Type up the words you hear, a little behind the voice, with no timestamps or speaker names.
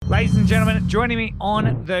Ladies and gentlemen, joining me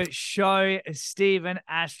on the show, Stephen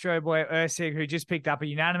Astro Boy Erceg, who just picked up a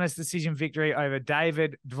unanimous decision victory over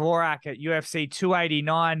David Dvorak at UFC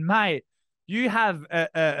 289. Mate, you have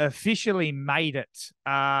officially made it.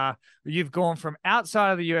 You've gone from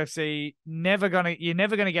outside of the UFC, you're never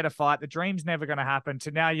gonna get a fight. The dream's never gonna happen.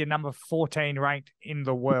 To now, you're number 14 ranked in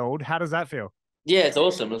the world. How does that feel? Yeah, it's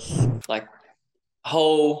awesome. It's like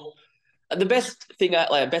whole the best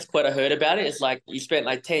quote I heard about it is like you spent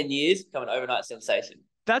like 10 years becoming an overnight sensation.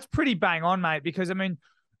 That's pretty bang on, mate, because I mean,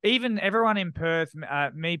 even everyone in Perth,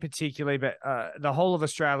 me particularly, but the whole of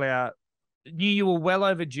Australia knew you were well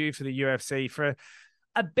overdue for the UFC for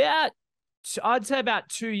about, I'd say about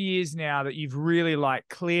 2 years now that you've really like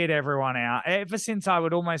cleared everyone out. Ever since I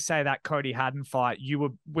would almost say that Cody Haddon fight,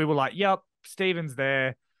 we were like, yep, Steven's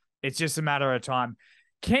there. It's just a matter of time.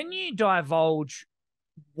 Can you divulge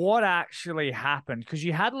what actually happened? Because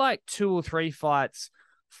you had like 2 or 3 fights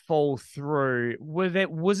fall through.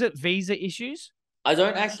 Was it visa issues? I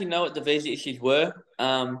don't actually know what the visa issues were.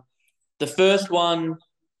 The first one,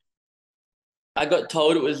 I got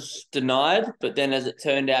told it was denied, but then as it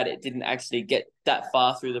turned out, it didn't actually get that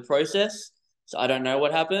far through the process. So I don't know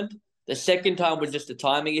what happened. The second time was just a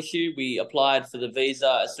timing issue. We applied for the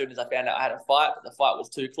visa as soon as I found out I had a fight, but the fight was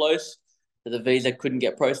too close. So the visa couldn't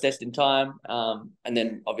get processed in time. And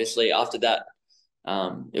then obviously after that,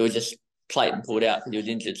 it was just Clayton pulled out because he was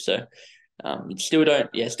injured. So still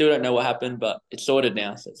don't know what happened, but it's sorted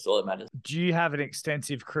now. So it's all that matters. Do you have an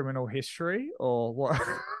extensive criminal history or what?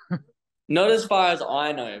 Not as far as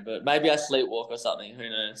I know, but maybe I sleepwalk or something. Who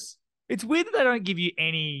knows? It's weird that they don't give you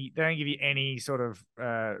any sort of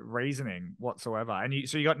reasoning whatsoever, and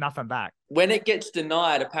so you got nothing back. When it gets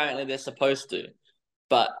denied, apparently they're supposed to,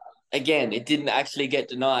 but again, it didn't actually get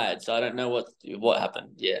denied, so I don't know what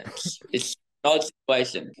happened. Yeah, it's an odd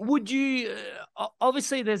situation. Would you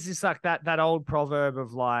obviously there's this like that old proverb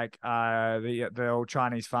of like the old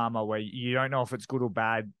Chinese farmer where you don't know if it's good or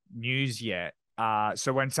bad news yet.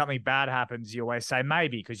 So when something bad happens, you always say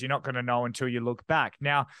maybe because you're not going to know until you look back.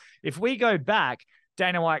 Now, if we go back,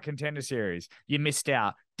 Dana White Contender Series, you missed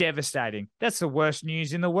out. Devastating. That's the worst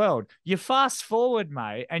news in the world. You fast forward,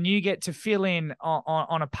 mate, and you get to fill in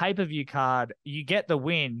on a pay-per-view card. You get the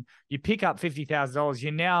win. You pick up $50,000.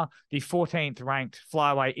 You're now the 14th ranked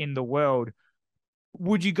flyweight in the world.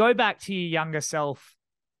 Would you go back to your younger self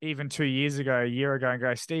even 2 years ago, a year ago, and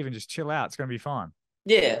go, Steven, just chill out. It's going to be fine.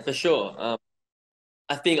 Yeah, for sure.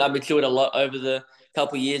 I think I matured a lot over the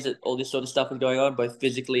couple of years that all this sort of stuff was going on, both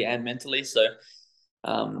physically and mentally. So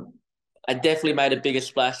I definitely made a bigger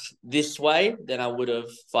splash this way than I would have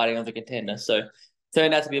fighting on the Contender. So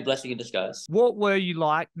turned out to be a blessing in disguise. What were you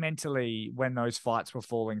like mentally when those fights were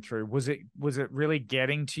falling through? Was it really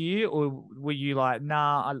getting to you, or were you like,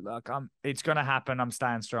 nah, it's going to happen. I'm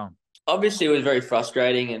staying strong. Obviously, it was very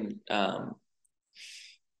frustrating, and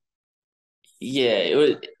yeah,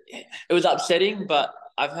 it was upsetting, but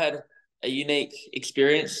I've had a unique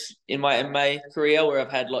experience in my MMA career where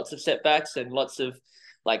I've had lots of setbacks and lots of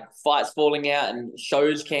like fights falling out and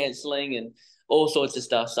shows canceling and all sorts of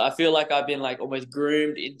stuff. So I feel like I've been like almost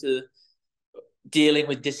groomed into dealing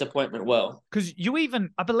with disappointment well. Because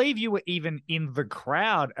I believe you were even in the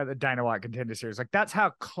crowd at the Dana White Contender Series. Like that's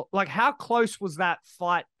how close was that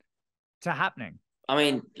fight to happening? I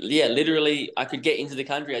mean, yeah, literally I could get into the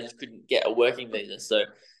country. I just couldn't get a working visa. So,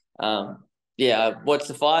 yeah, I watched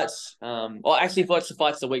the fights. I actually watched the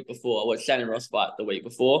fights the week before. I watched Shannon Ross fight the week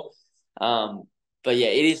before. But yeah,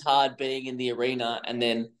 it is hard being in the arena, and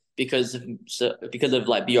then because of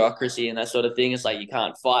like bureaucracy and that sort of thing, it's like you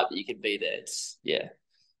can't fight, but you can be there.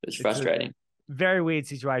 It's frustrating. Very weird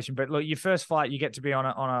situation. But look, your first fight, you get to be on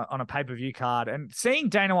a pay-per-view card, and seeing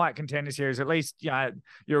Dana White Contender Series, at least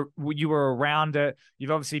you were around it.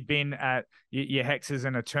 You've obviously been at your Hexes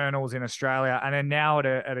and Eternals in Australia, and then now at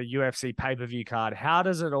a UFC pay-per-view card. How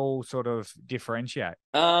does it all sort of differentiate?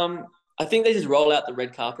 I think they just roll out the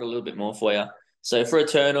red carpet a little bit more for you. So for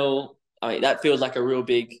Eternal, I mean, that feels like a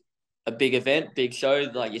big event, big show.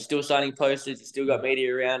 Like you're still signing posters, you still got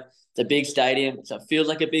media around. It's a big stadium, so it feels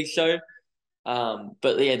like a big show.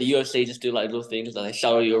 But yeah, the UFC just do like little things, like they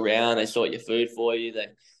shuttle you around, they sort your food for you, they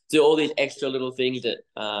do all these extra little things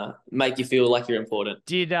that make you feel like you're important.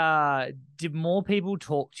 Did more people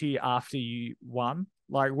talk to you after you won?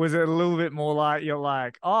 Like, was it a little bit more like you're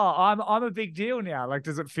like, oh, I'm a big deal now? Like,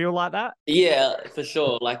 does it feel like that? Yeah, for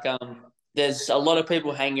sure. Like, there's a lot of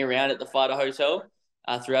people hanging around at the fighter hotel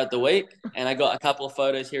throughout the week, and I got a couple of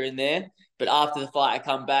photos here and there. But after the fight, I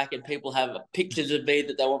come back and people have pictures of me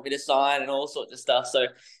that they want me to sign and all sorts of stuff. So it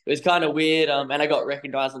was kind of weird. And I got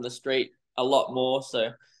recognized on the street a lot more.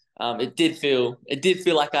 So it did feel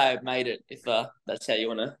like I made it, if that's how you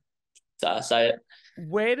want to say it.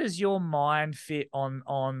 Where does your mind fit on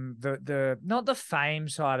the not the fame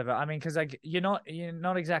side of it? I mean, because like you're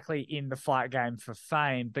not exactly in the fight game for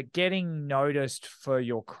fame, but getting noticed for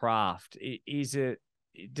your craft,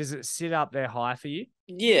 does it sit up there high for you?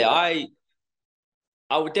 Yeah, I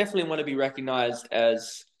would definitely want to be recognized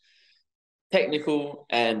as technical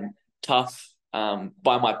and tough, by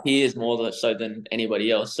my peers more so than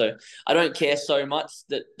anybody else. So I don't care so much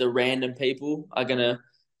that the random people are gonna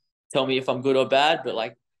tell me if I'm good or bad, but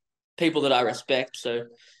like people that I respect, so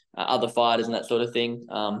other fighters and that sort of thing.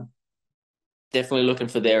 Definitely looking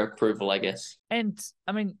for their approval, I guess. And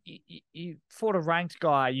I mean, you fought a ranked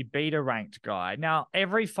guy, you beat a ranked guy. Now,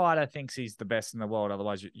 every fighter thinks he's the best in the world,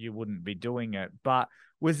 otherwise you wouldn't be doing it. But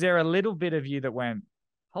was there a little bit of you that went,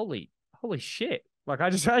 holy shit? Like I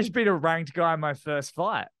just beat a ranked guy in my first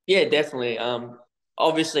fight. Yeah, definitely.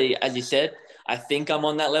 Obviously, as you said, I think I'm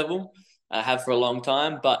on that level. I have for a long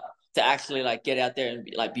time, but to actually like get out there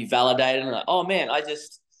and be validated and like, oh man, I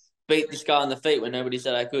just beat this guy on the feet when nobody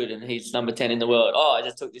said I could, and he's number 10 in the world. Oh, I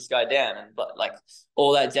just took this guy down, and but like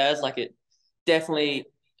all that jazz, like it definitely.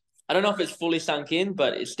 I don't know if it's fully sunk in,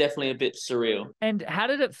 but it's definitely a bit surreal. And how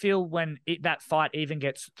did it feel when that fight even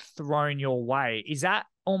gets thrown your way? Is that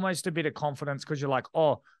almost a bit of confidence because you're like,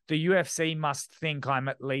 oh, the UFC must think I'm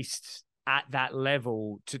at least at that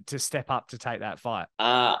level to step up to take that fight?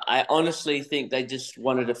 I honestly think they just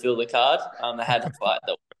wanted to fill the card. They had a fight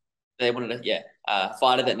that they wanted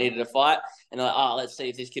fighter that needed a fight, and they're like, oh, let's see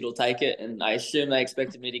if this kid will take it. And I assume they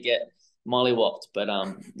expected me to get mollywopped, but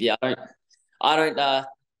yeah, I don't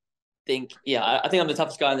think, I think I'm the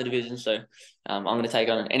toughest guy in the division, so I'm going to take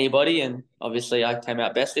on anybody, and obviously I came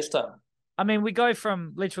out best this time. I mean, we go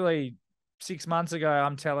from literally 6 months ago,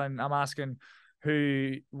 I'm asking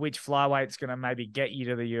which flyweight's going to maybe get you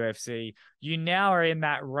to the UFC. You now are in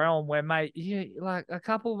that realm where, mate, you like a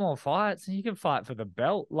couple more fights and you can fight for the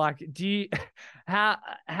belt. Like, how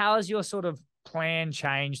has your sort of plan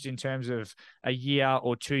changed in terms of a year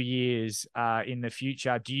or 2 years in the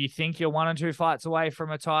future? Do you think you're 1 or 2 fights away from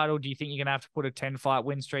a title? Do you think you're going to have to put a 10-fight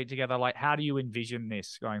win streak together? Like, how do you envision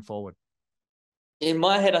this going forward? In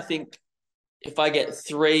my head, I think if I get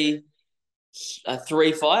three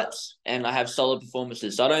fights and I have solid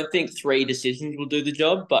performances, so I don't think 3 decisions will do the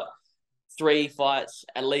job, but 3 fights,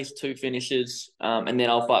 at least 2 finishes, and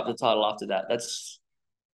then I'll fight for the title after that.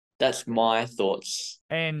 That's my thoughts.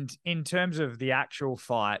 And in terms of the actual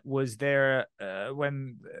fight, was there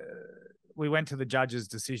when we went to the judge's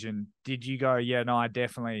decision, did you go, yeah, no, I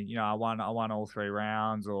definitely, I won all 3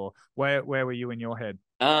 rounds, or where were you in your head?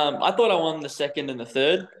 I thought I won the second and the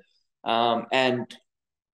third, and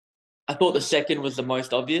I thought the second was the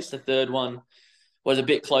most obvious. The third one was a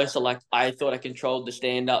bit closer. Like I thought I controlled the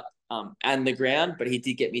stand up and the ground, but he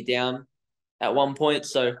did get me down at one point.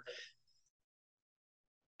 So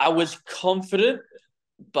I was confident,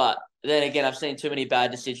 but then again, I've seen too many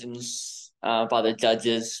bad decisions by the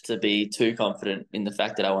judges to be too confident in the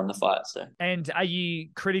fact that I won the fight. So, and are you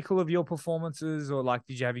critical of your performances, or like,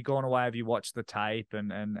 have you gone away? Have you watched the tape,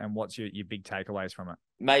 and what's your big takeaways from it?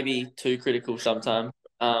 Maybe too critical sometimes.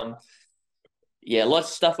 Lots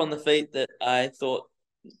of stuff on the feet that I thought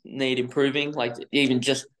need improving. Like even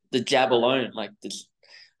just the jab alone. Like this,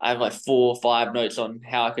 I have like 4 or 5 notes on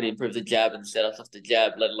how I could improve the jab and set off the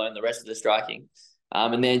jab, let alone the rest of the striking.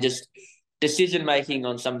 And then just decision making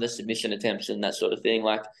on some of the submission attempts and that sort of thing.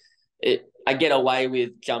 Like I get away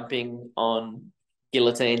with jumping on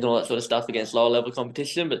guillotines and all that sort of stuff against lower level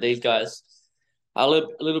competition, but these guys are a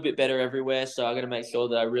little bit better everywhere. So I got to make sure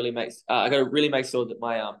that I got to really make sure that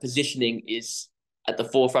my positioning is at the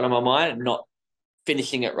forefront of my mind and not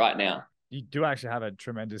finishing it right now. You do actually have a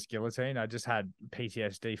tremendous guillotine. I just had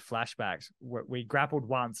PTSD flashbacks. We grappled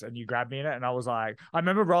once and you grabbed me in it. And I was like, I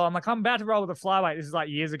remember rolling. I'm like, I'm about to roll with a flyweight. This is like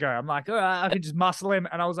years ago. I'm like, I could just muscle him.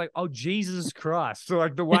 And I was like, oh, Jesus Christ. So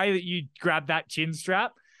like the way that you grab that chin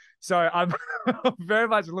strap. So I'm very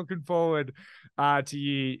much looking forward to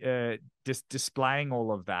you just displaying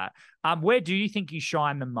all of that. Where do you think you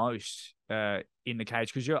shine the most in the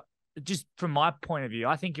cage? Because you're just from my point of view,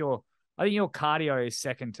 I think your cardio is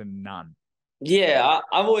second to none. Yeah,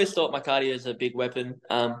 I've always thought my cardio is a big weapon.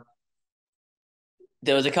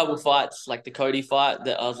 There was a couple fights, like the Cody fight,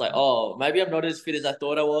 that I was like, oh, maybe I'm not as fit as I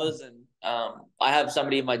thought I was. And I have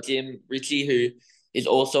somebody in my gym, Richie, who is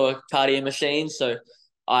also a cardio machine. So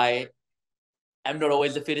I am not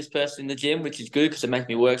always the fittest person in the gym, which is good because it makes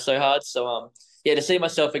me work so hard. So, to see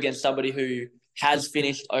myself against somebody who has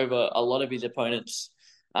finished over a lot of his opponents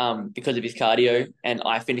because of his cardio, and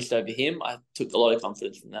I finished over him. I took a lot of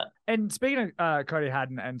confidence from that. And speaking of Cody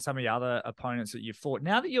Haddon and some of the other opponents that you fought,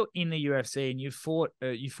 now that you're in the UFC and you fought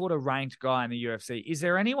a ranked guy in the UFC, is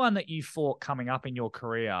there anyone that you fought coming up in your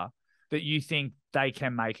career that you think they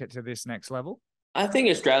can make it to this next level? I think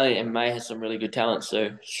Australian MMA has some really good talent. So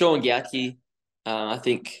Sean Gauci, I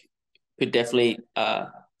think could definitely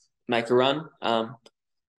make a run.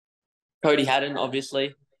 Cody Haddon,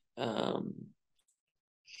 obviously.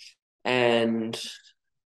 And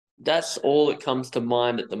that's all that comes to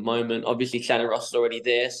mind at the moment. Obviously, Shannon Ross is already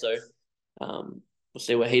there, so we'll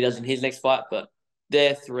see what he does in his next fight. But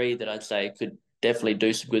they're three that I'd say could definitely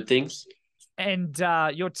do some good things. And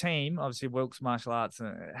your team, obviously Wilkes Martial Arts,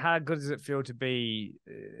 how good does it feel to be,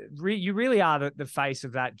 you really are the face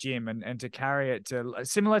of that gym, and to carry it to,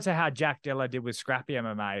 similar to how Jack Della did with Scrappy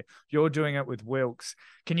MMA, you're doing it with Wilkes.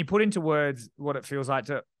 Can you put into words what it feels like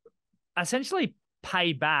to essentially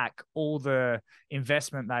pay back all the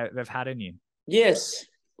investment they've had in you? Yes.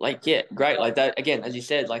 Great. Like that, again, as you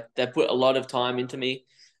said, like they put a lot of time into me.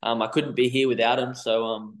 I couldn't be here without them.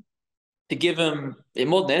 So, to give them,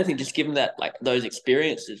 more than anything, just give them that, like those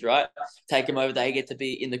experiences, right? Take them over. They get to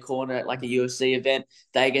be in the corner at like a UFC event.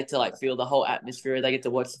 They get to like feel the whole atmosphere. They get to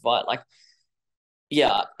watch the fight. Like,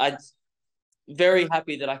 yeah, I'm very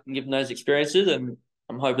happy that I can give them those experiences, and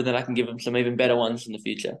I'm hoping that I can give them some even better ones in the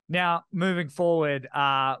future. Now, moving forward,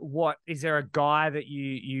 what is there a guy that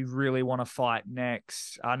you really want to fight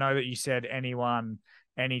next? I know that you said anyone,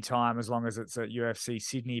 anytime, as long as it's at UFC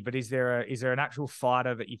Sydney. But is there an actual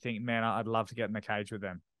fighter that you think, man, I'd love to get in the cage with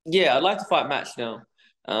them? Yeah, I'd like to fight Matt Schnell.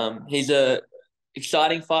 He's a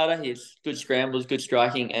exciting fighter. He has good scrambles, good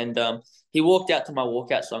striking, and he walked out to my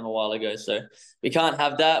Walkout song a while ago. So we can't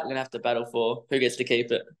have that. We're gonna have to battle for who gets to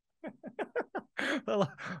keep it. I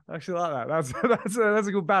actually like that. That's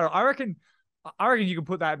a good battle. I reckon you can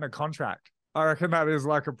put that in the contract. I reckon that is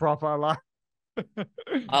like a proper like.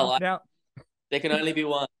 I like. Now, there can only be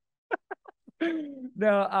one.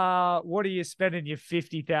 Now, what are you spending your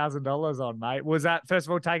 $50,000 on, mate? Was that, first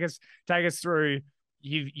of all, take us through?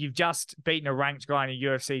 You've just beaten a ranked guy in a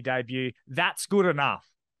UFC debut. That's good enough.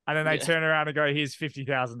 And then they turn around and go, here's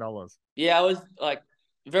 $50,000. Yeah, I was like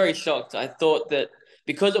very shocked. I thought that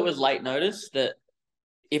because it was late notice, that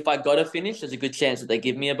if I got a finish, there's a good chance that they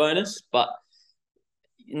give me a bonus. But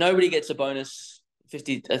nobody gets a bonus,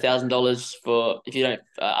 $50,000 for if you don't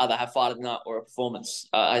either have fight of the night or a performance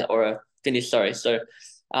or a finish. Sorry. So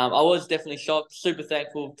I was definitely shocked, super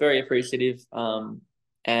thankful, very appreciative.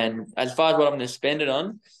 And as far as what I'm going to spend it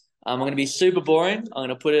on, I'm going to be super boring. I'm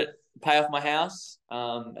going to pay off my house,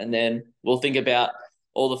 and then we'll think about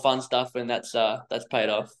all the fun stuff when that's paid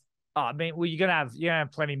off. Oh, I mean, well, you're gonna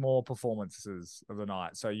have plenty more performances of the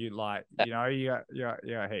night, so you got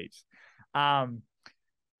heaps.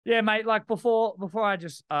 Yeah, mate. Like before I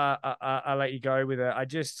just I let you go with it. I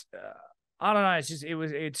just I don't know.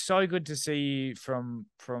 It's so good to see you from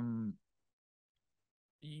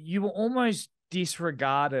you were almost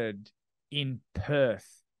disregarded in Perth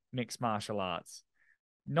mixed martial arts,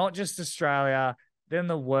 not just Australia, then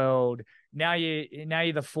the world. Now you're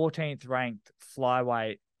the 14th ranked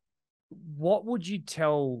flyweight. What would you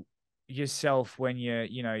tell yourself when you're,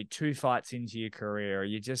 2 fights into your career, or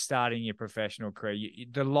you're just starting your professional career,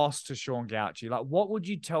 the loss to Sean Gauci? Like, what would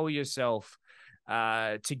you tell yourself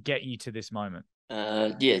to get you to this moment?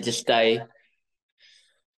 Just stay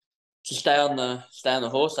on the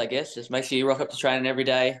horse, I guess. Just make sure you rock up to training every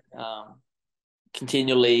day.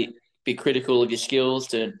 Continually be critical of your skills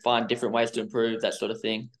to find different ways to improve, that sort of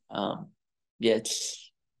thing.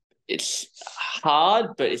 It's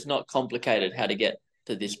hard, but it's not complicated how to get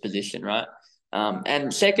to this position, right?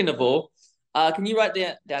 And second of all, can you write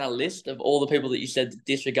down a list of all the people that you said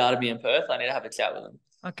disregarded me in Perth? I need to have a chat with them.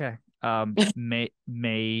 Okay.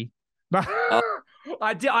 Me.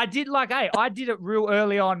 I did it real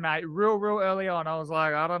early on, mate. Real early on. I was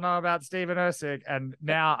like, I don't know about Steven Erceg, and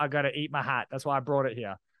now I got to eat my hat. That's why I brought it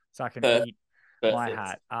here, so I can eat my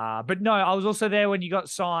hat. But no, I was also there when you got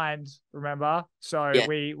signed, remember? So yeah.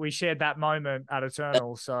 we shared that moment at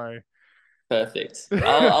Eternal. So perfect.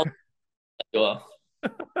 I'll go off.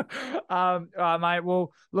 Mate.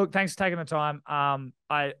 Well, look, thanks for taking the time.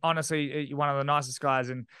 I honestly, you're one of the nicest guys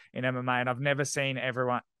in MMA, and I've never seen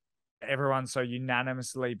everyone so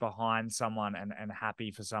unanimously behind someone and happy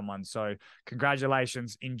for someone. So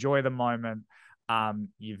congratulations. Enjoy the moment.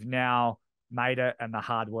 You've now made it, and the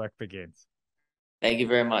hard work begins. Thank you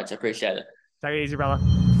very much. I appreciate it. Take it easy, brother.